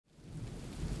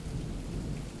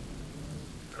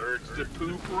Urge to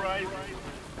poop, right?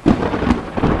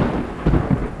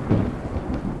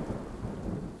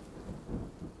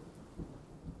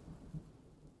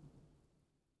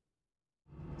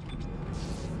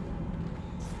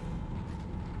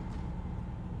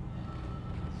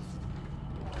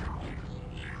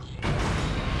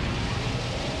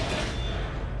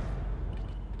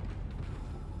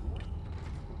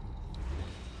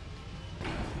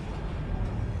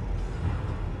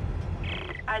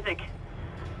 Isaac,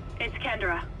 it's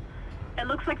Kendra. It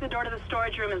looks like the door to the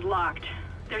storage room is locked.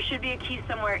 There should be a key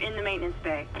somewhere in the maintenance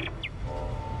bay.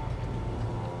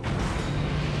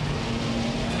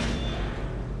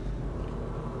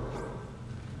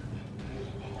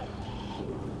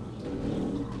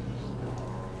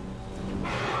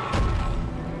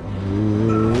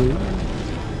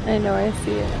 I know, I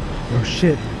see it. Oh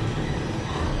shit.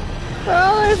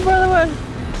 Oh, there's more than one.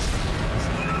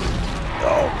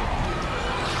 Oh.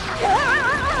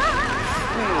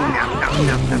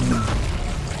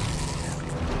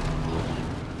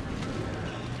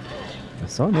 I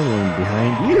saw another one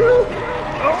behind you.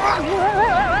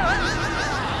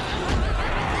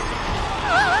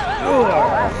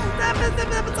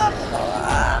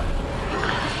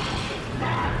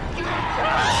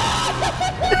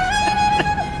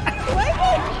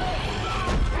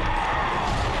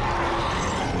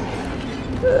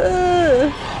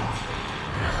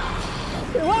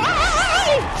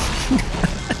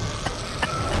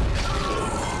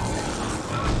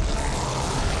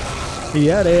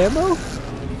 You out of ammo?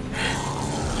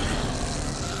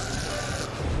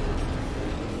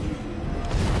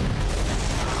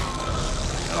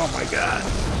 Oh my god.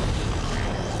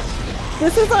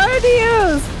 This is hard to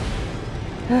use!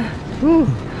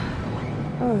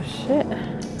 Oh shit.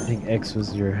 I think X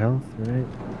was your health, right?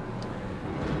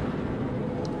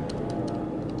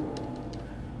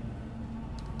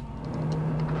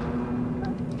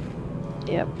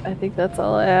 Yep, I think that's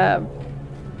all I have.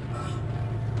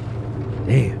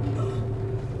 Damn.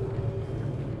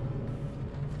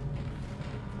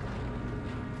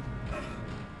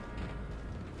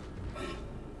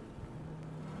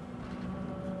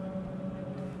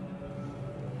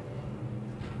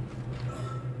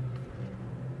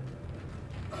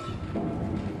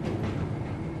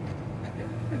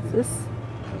 Is this?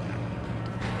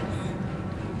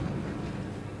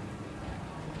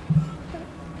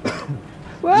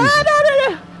 Whoa,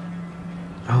 no!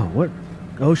 Oh, what?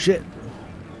 Oh shit.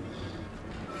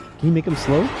 Can you make them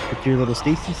slow with your little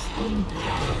stasis thing?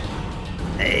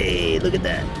 Hey, look at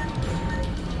that.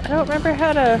 I don't remember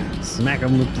how to Smack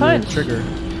them with punch. the trigger,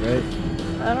 right?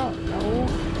 I don't know.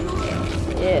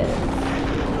 Yeah.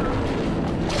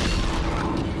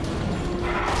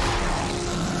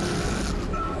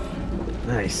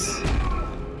 Nice.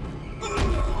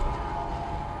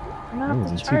 I'm not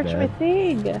wasn't to too charge my bad.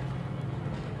 thing.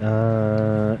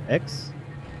 X?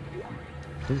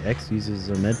 I think X uses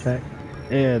a med pack.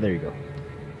 Yeah, there you go.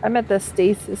 I'm at the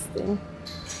stasis thing.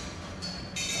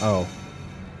 Oh.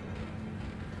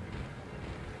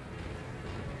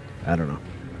 I don't know.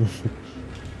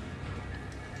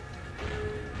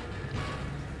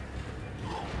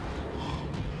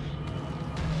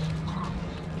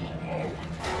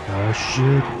 Oh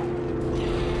shit.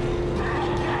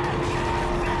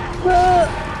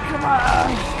 Come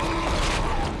on.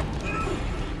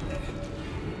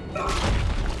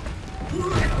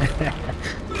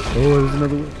 Oh, there's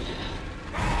another one.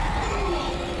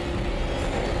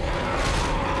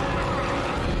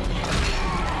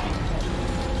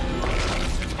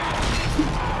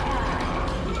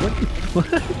 What?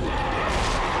 What?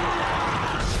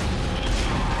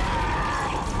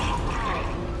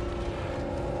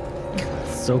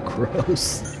 So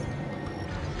gross.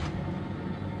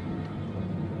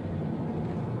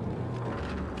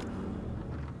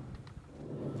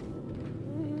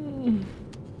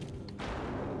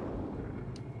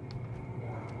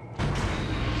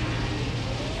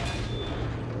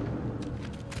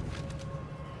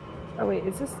 Oh wait,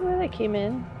 is this the way that came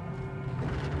in?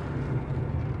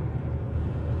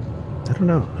 I don't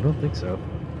know. I don't think so.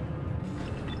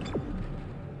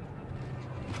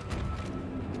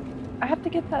 I have to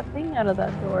get that thing out of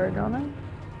that door, don't I?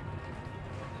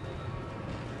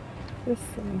 This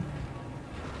thing.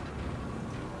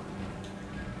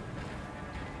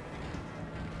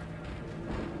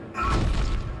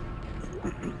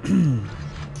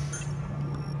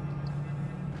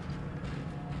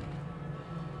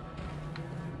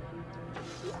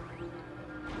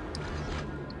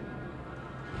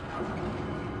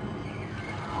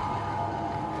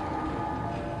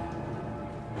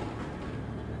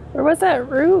 Where was that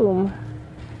room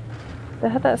that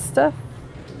had that stuff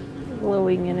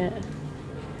glowing in it.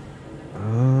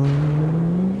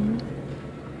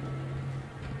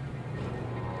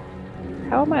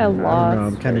 How am I lost? I don't know.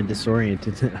 I'm kind of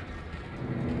disoriented. Do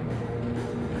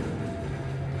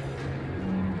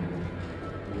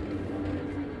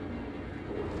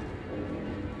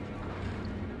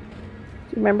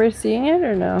you remember seeing it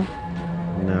or no?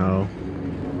 No.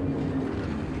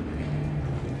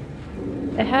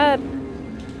 It had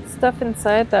stuff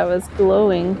inside that was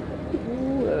glowing.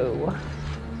 Whoa.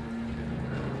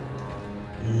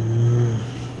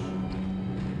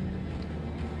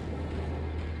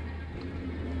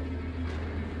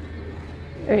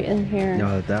 Right in here.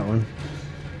 No, that one.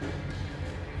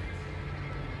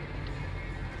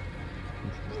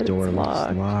 But Door it's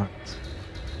looks locked.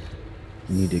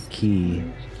 You need a key.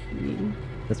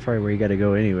 That's probably where you gotta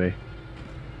go anyway.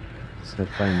 Just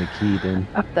gotta find the key then.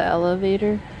 Up the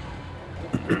elevator.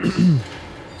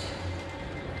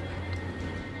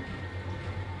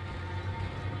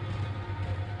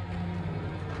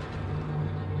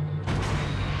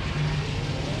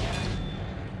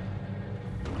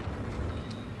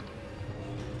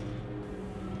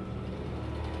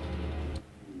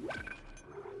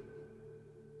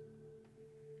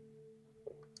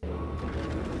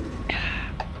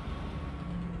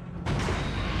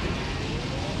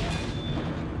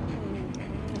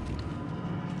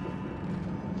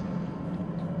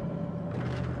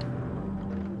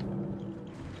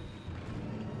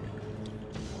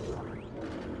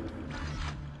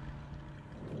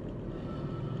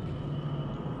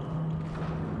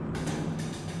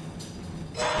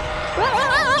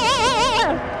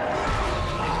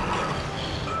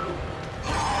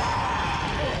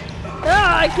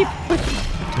 I keep pushing.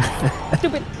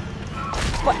 Stupid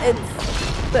buttons.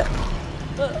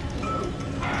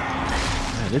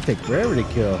 Man, they take forever to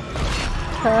kill.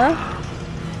 Huh?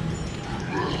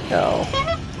 Oh.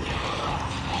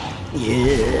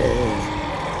 Yeah.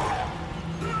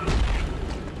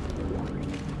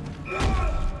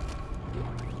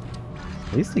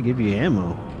 At least they give you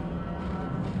ammo.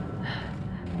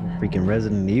 Freaking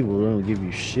Resident Evil don't give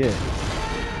you shit.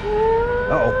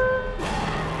 Uh-oh.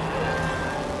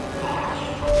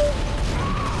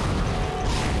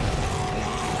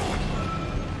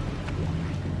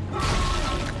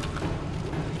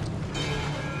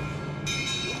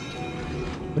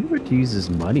 I wonder what to use this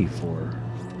money for.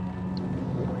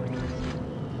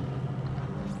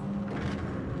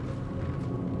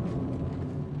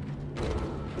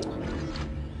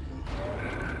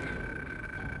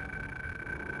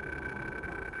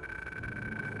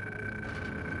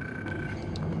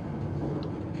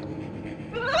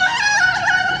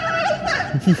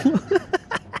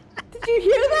 Did you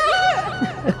hear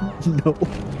that? No.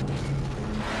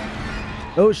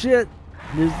 Oh shit!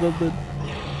 There's something.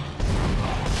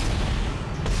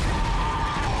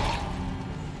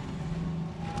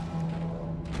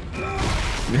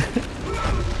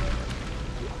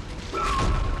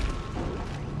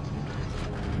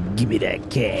 Give me that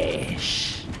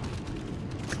cash.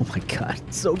 Oh my god,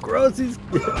 it's so gross. He's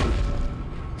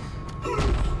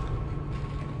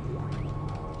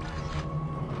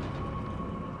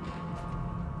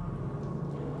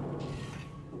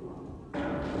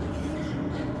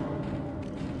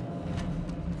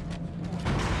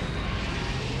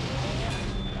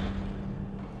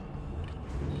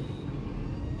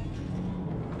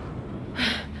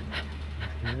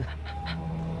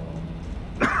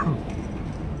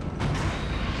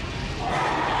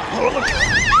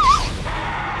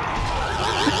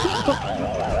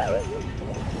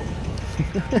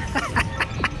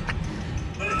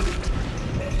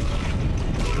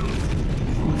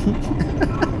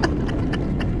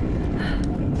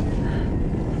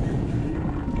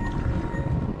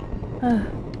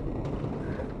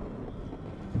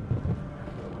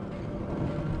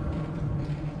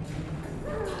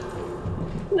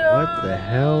No. What the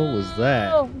hell was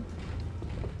that?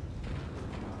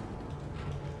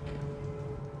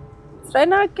 Did I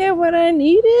not get what I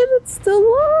needed? It's still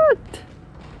locked.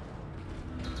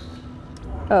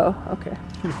 Oh, okay.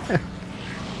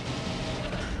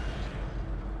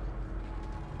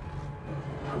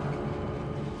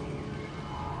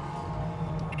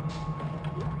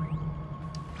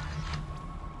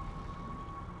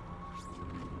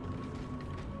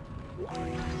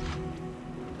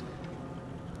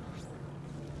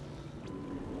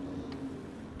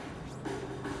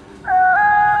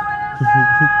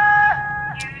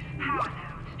 Use power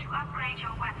nodes to upgrade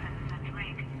your weapons and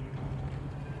rig.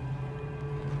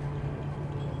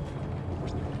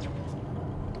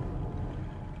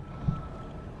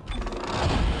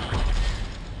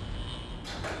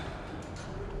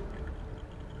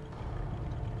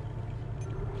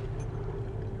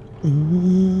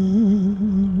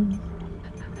 Mm.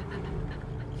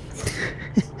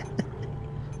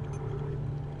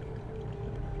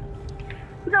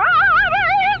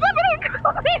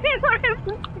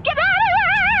 Get out of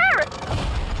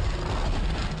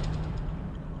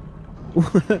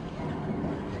here!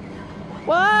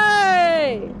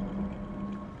 Why?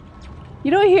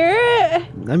 You don't hear it?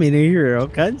 I mean, I hear all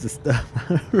kinds of stuff.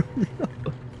 I don't really know.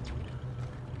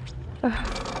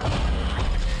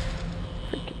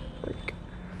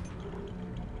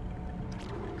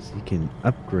 So you can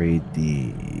upgrade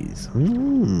these.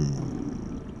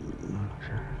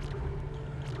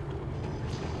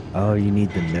 Oh, you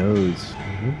need the nose.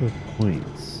 What are the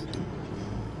points?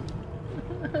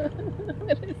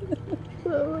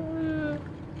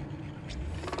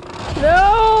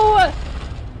 No!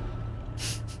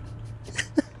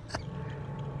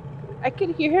 I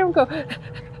could hear him go.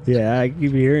 Yeah, I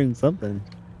keep hearing something.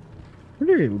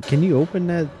 Can you open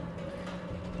that?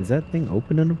 Is that thing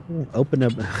openable?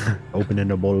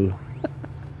 Openable.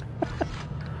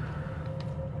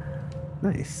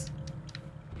 Nice.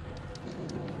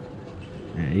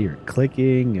 Yeah, you're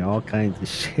clicking all kinds of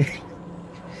shit.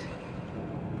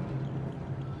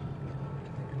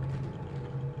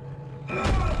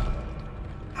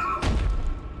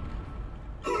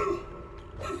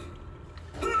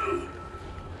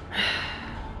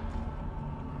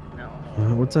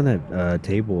 What's on that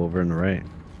table over on the right?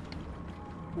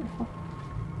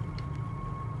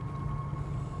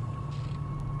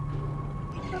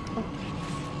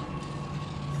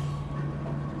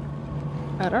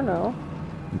 I don't know.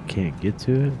 You can't get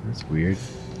to it? That's weird.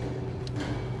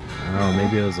 Oh,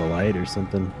 maybe it was a light or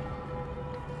something.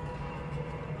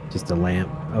 Just a lamp.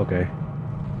 Okay.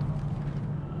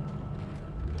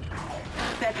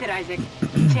 That's it, Isaac.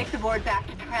 Take the board back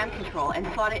to tram control and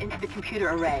slot it into the computer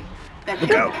array. That should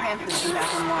get the tram system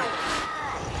back online.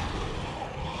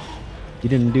 You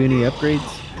didn't do any upgrades?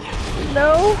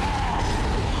 No.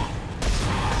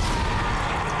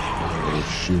 Oh,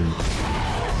 shoot.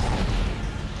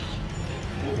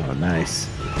 Oh, nice.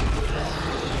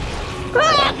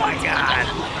 Oh my god!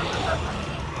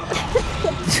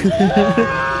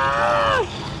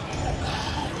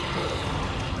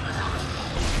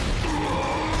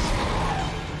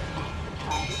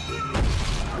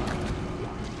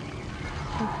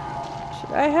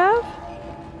 Should I have?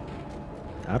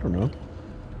 I don't know.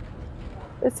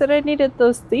 It said I needed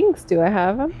those things. Do I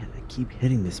have them? Man, I keep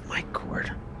hitting this mic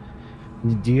cord.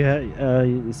 Do you have,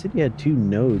 you said you had 2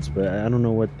 nodes, but I don't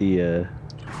know what the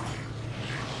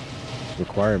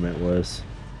requirement was.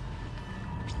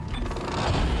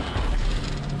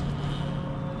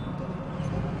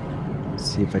 Let's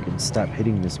see if I can stop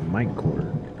hitting this mic cord.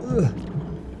 Ugh.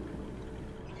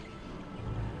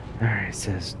 Alright, it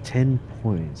says 10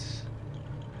 points.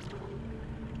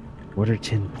 What are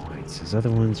 10 points? Those other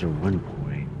ones are 1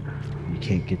 point. You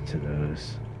can't get to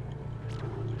those.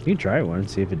 You can try one,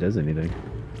 see if it does anything.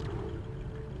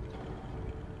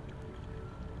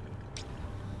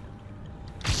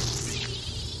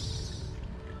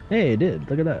 Hey, it did.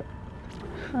 Look at that.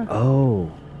 Huh.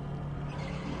 Oh.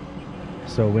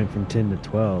 So it went from 10 to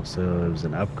 12, so it was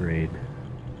an upgrade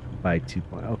by 2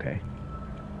 points. Okay.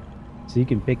 So you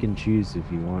can pick and choose if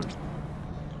you want.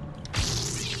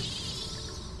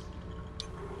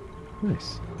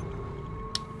 Nice.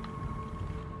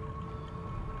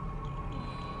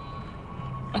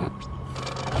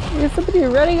 There's somebody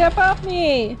running up on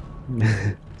me.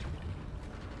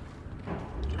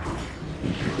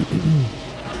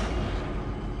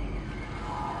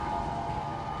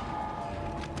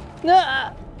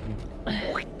 Ah!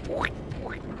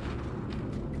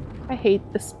 I hate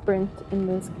the sprint in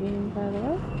this game, by the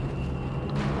way.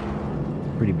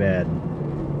 Pretty bad.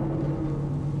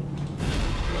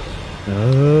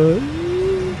 Ah!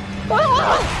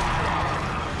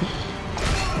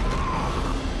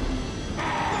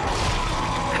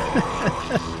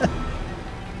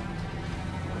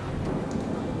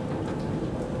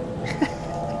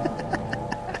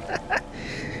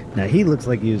 Now he looks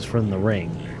like he was from the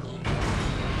ring.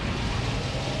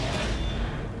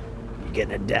 You're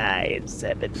gonna die in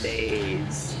 7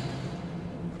 days.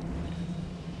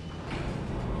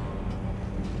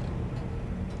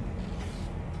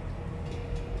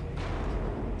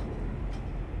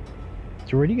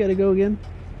 So where do you gotta go again?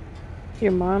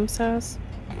 Your mom's house?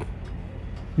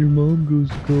 Your mom goes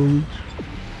to college.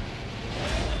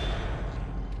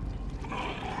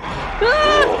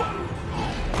 Ah!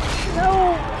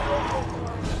 No!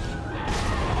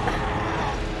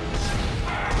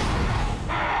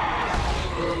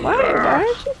 Why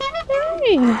aren't you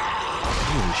kidding? I'm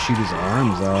gonna shoot his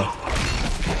arms off.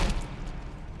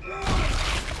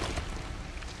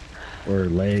 or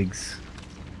legs.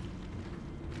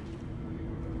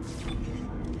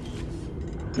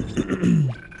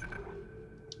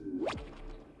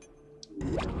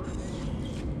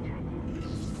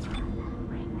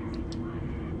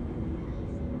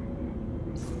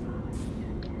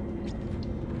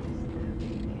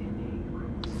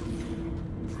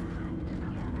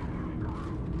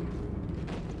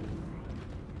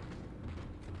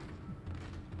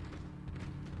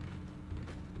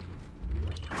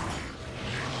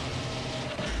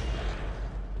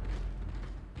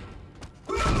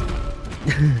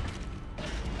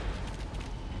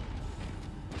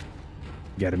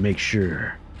 Gotta make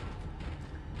sure.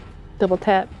 Double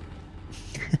tap.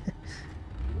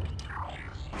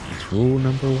 It's rule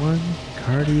number 1.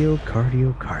 Cardio,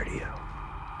 cardio, cardio.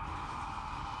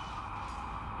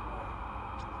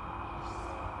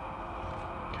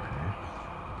 Okay.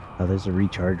 Oh, there's a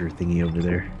recharger thingy over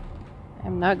there.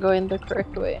 I'm not going the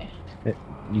correct way.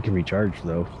 You can recharge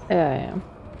though. Yeah, I am.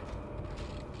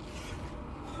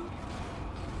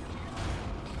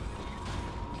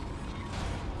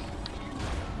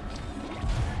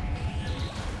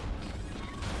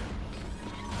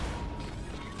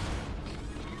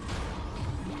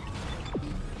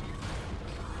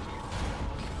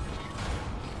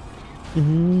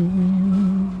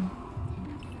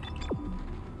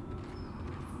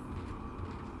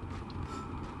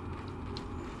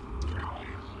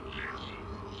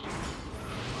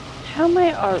 How am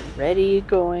I already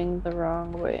going the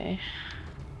wrong way?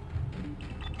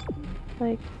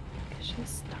 Like, I should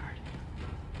start.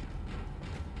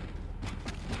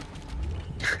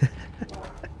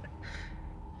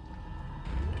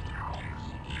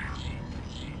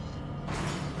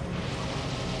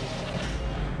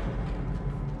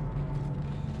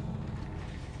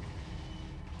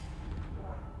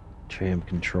 Tram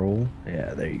control.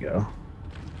 Yeah, there you go.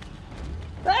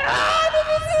 Ah, did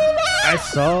you see that? I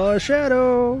saw a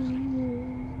shadow.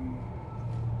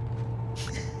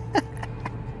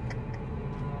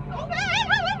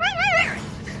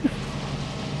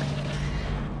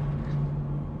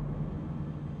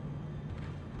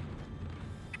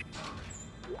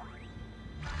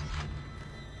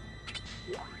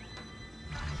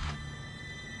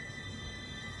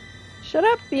 Shut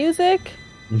up, music!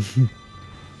 Do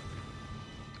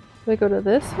I go to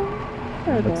this one?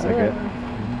 Or Looks the like other it. one?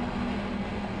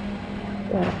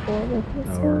 Do I go with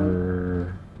this one?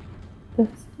 Or This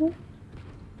one?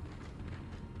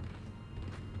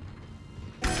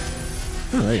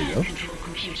 oh, there you go. Control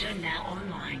computer now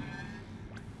online.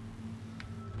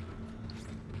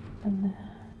 And then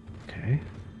Okay.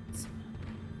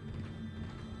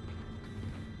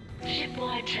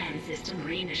 Shipwide tram system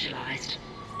reinitialized.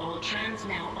 All trams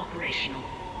now operational.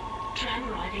 Tram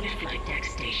arriving at flight deck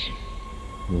station.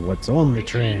 What's on the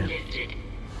tram? Lifted.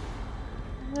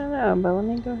 I don't know, but let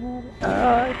me go ahead. I All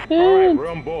right, can't. we're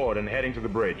on board and heading to the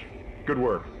bridge. Good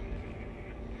work.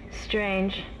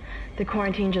 Strange. The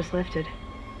quarantine just lifted.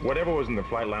 Whatever was in the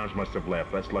flight lounge must have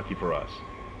left. That's lucky for us.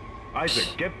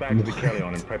 Isaac, get back to the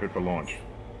Kellion and prep it for launch.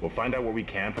 We'll find out what we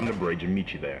can from the bridge and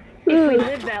meet you there. If we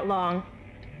live that long,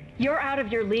 you're out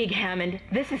of your league, Hammond.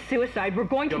 This is suicide. We're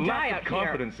going to Your die lack out of here.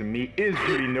 confidence in me is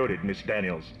duly noted, Miss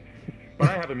Daniels. But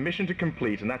I have a mission to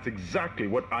complete, and that's exactly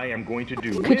what I am going to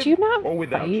do. Could with you not or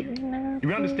without fight you. now, Do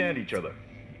we please? understand each other?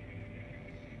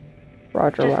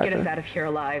 Roger, Just Roger. get us out of here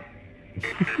alive.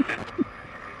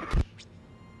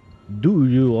 Do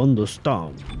you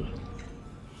understand?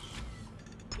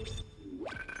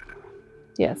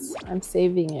 Yes, I'm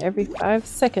saving every 5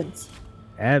 seconds.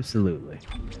 Absolutely.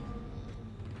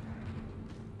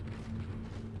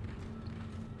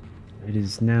 It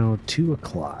is now 2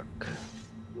 o'clock.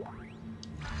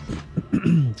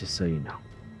 Just so you know.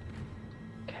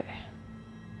 Okay.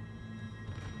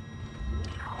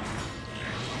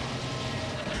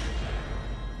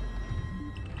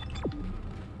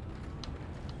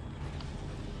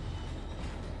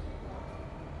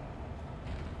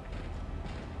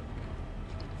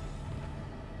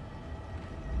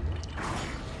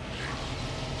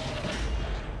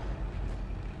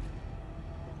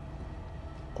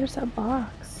 There's a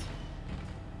box.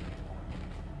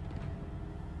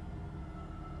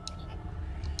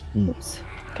 Oops.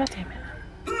 God damn it.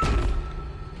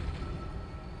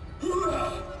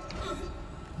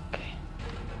 Okay.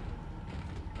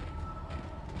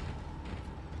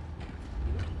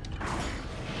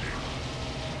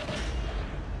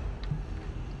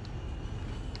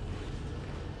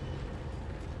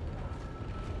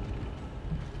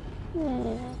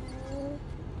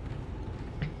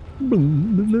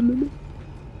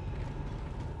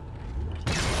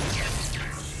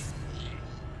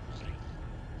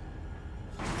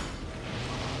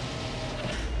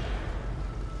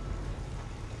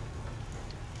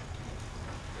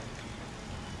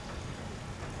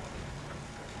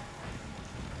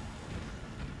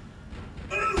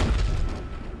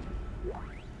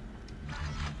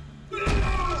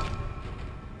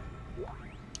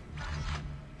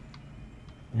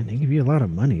 give you a lot of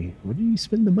money. What do you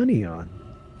spend the money on?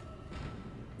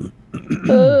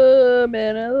 Oh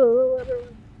man, I don't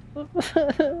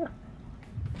know.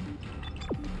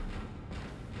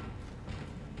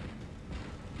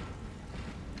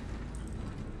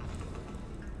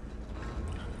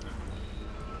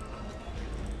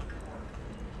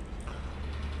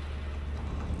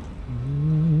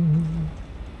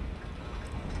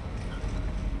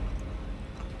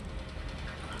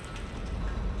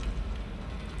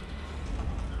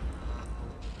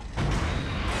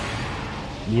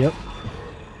 Yep.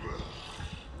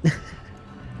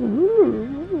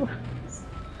 Ooh.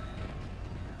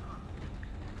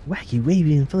 Wacky,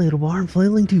 wavy, inflatable arm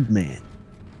flailing tube man.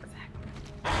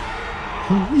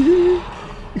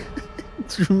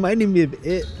 It's reminding me of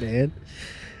it, man.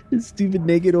 This stupid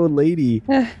naked old lady.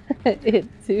 It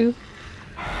too.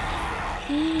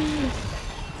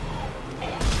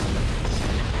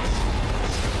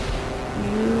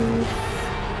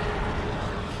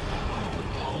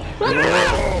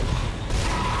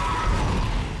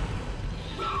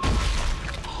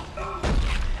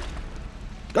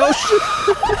 Oh shit!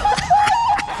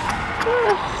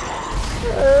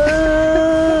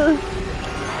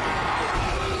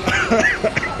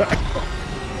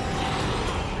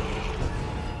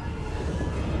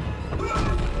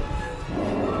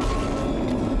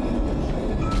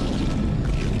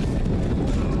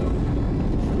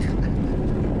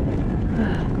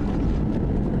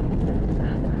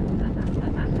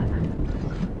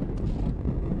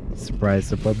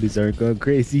 Surprised the puppies aren't going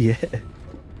crazy yet.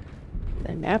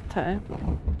 Their nap time.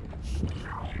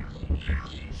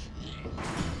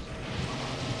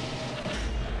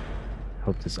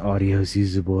 Hope this audio's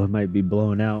usable. It might be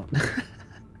blown out.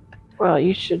 Well,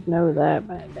 you should know that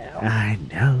by now. I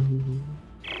know.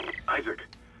 Isaac,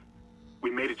 we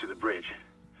made it to the bridge.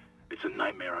 It's a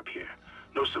nightmare up here.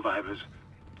 No survivors.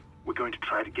 We're going to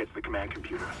try to get to the command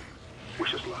computer.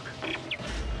 Wish us luck.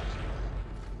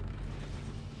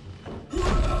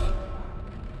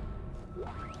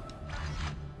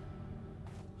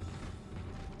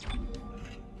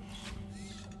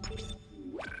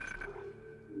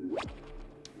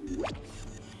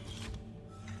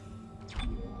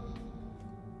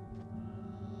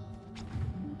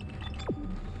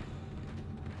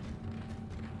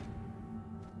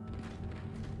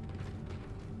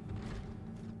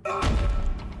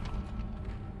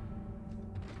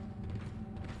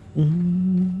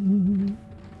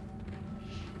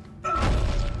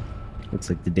 Looks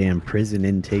like the damn prison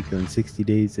intake on 60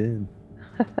 Days In.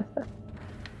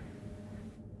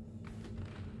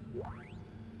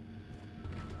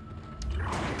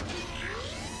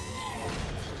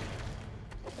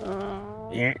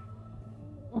 Yeah.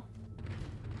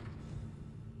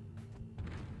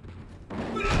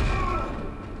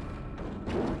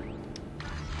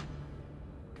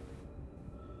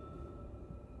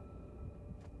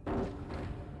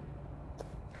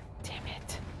 Damn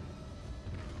it.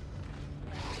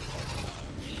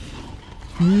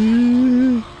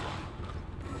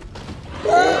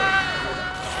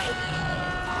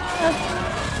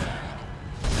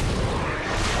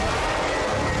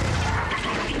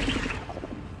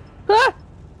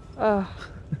 Oh.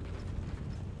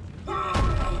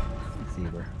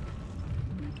 Zebra.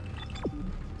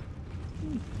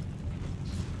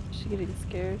 Is she getting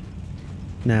scared?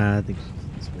 Nah, I think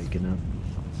she's waking up.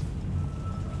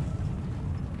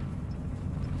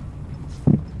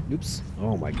 Oops.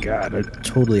 Oh my god, I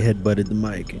totally headbutted the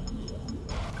mic.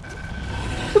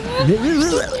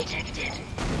 Detected.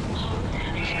 Hull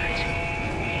damage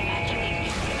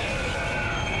critical.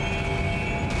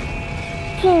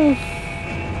 Evacuate.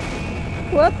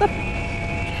 What the?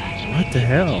 What the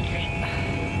hell?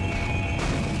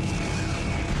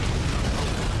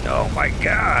 Oh my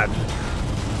god.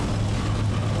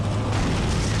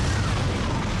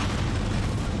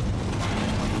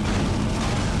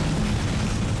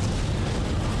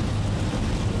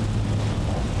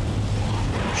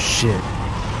 Shit.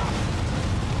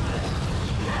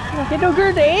 Get no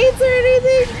grenades or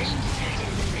anything? Collision detected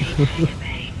in the main hangar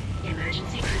bay.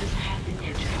 Emergency crews have been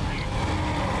notified.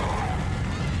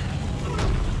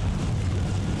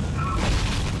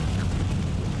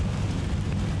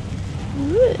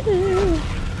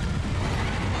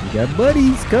 You got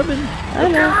buddies coming. I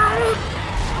know.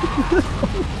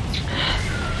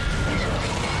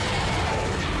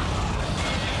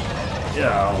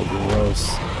 Oh, gross.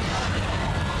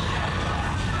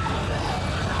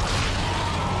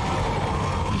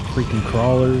 Freaking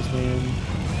crawlers, man.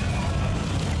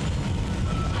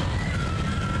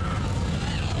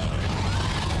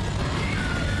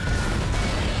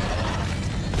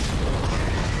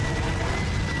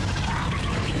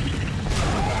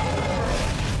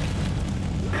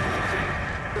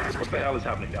 hell is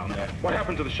happening down there? What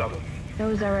happened to the shuttle?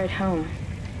 Those are right home.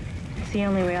 It's the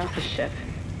only way off the ship.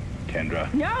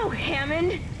 Kendra, No,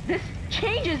 Hammond! This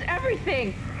changes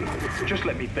everything! just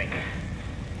let me think.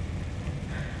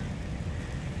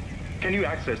 Can you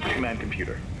access the command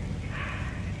computer?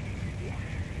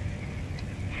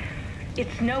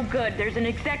 It's no good. There's an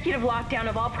executive lockdown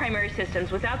of all primary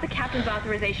systems. Without the captain's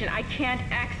authorization, I can't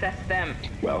access them.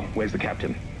 Well, where's the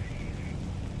captain?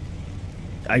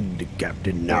 I'm the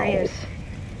captain now. There he is.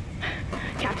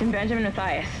 Captain Benjamin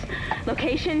Mathias.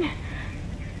 Location?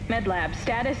 Med lab.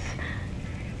 Status?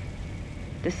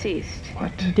 Deceased.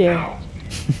 What? Dead. How?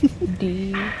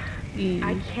 D-E.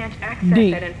 I can't access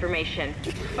D. that information.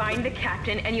 Find the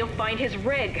captain and you'll find his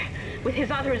rig. With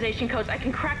his authorization codes, I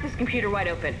can crack this computer wide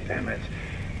open. Damn it.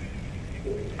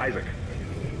 Isaac,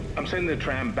 I'm sending the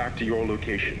tram back to your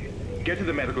location. Get to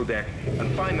the medical deck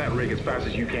and find that rig as fast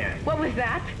as you can. What was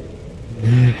that?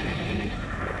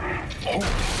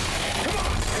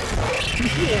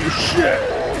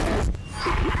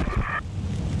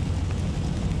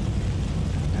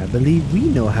 I believe we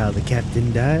know how the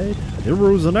captain died. There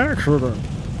was an accident.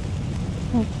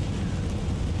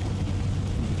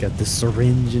 Got the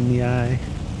syringe in the eye.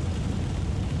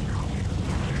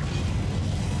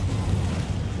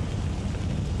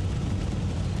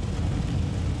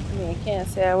 I mean, I can't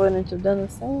say I wouldn't have done the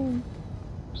same.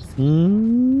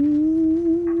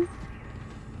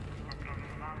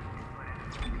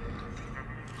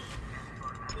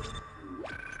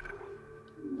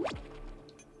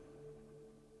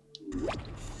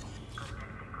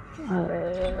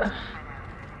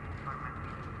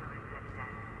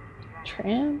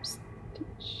 Tram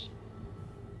station.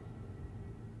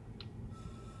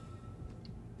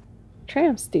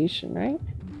 Tram station, right?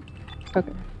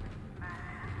 Okay.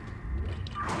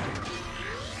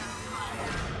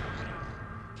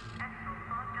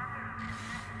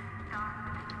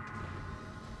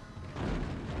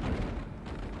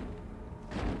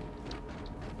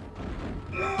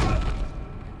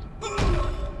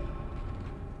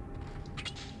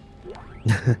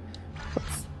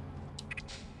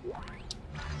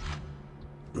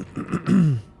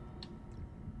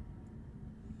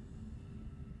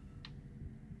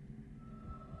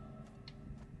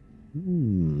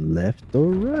 Left or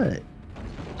right?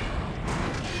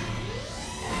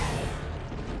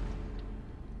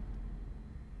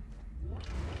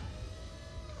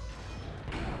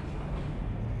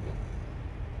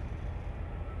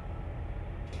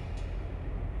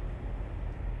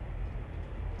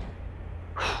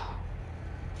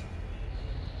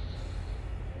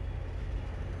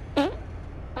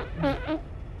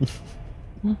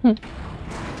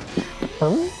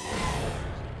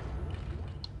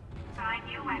 Buy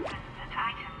new weapons and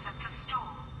items at the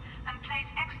store, and place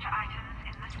extra items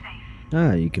in the safe.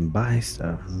 Ah, you can buy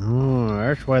stuff. Oh,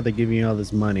 that's why they're giving you all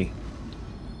this money.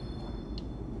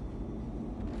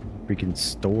 Freaking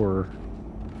store.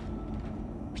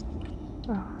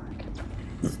 Oh, okay.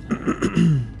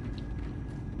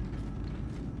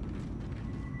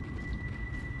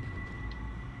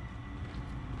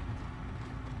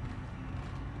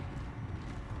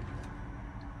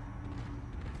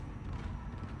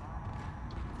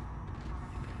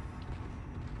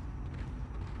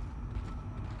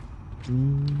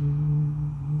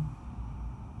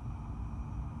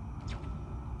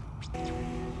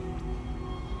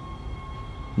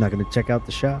 Not gonna check out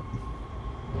the shop.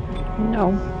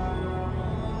 No.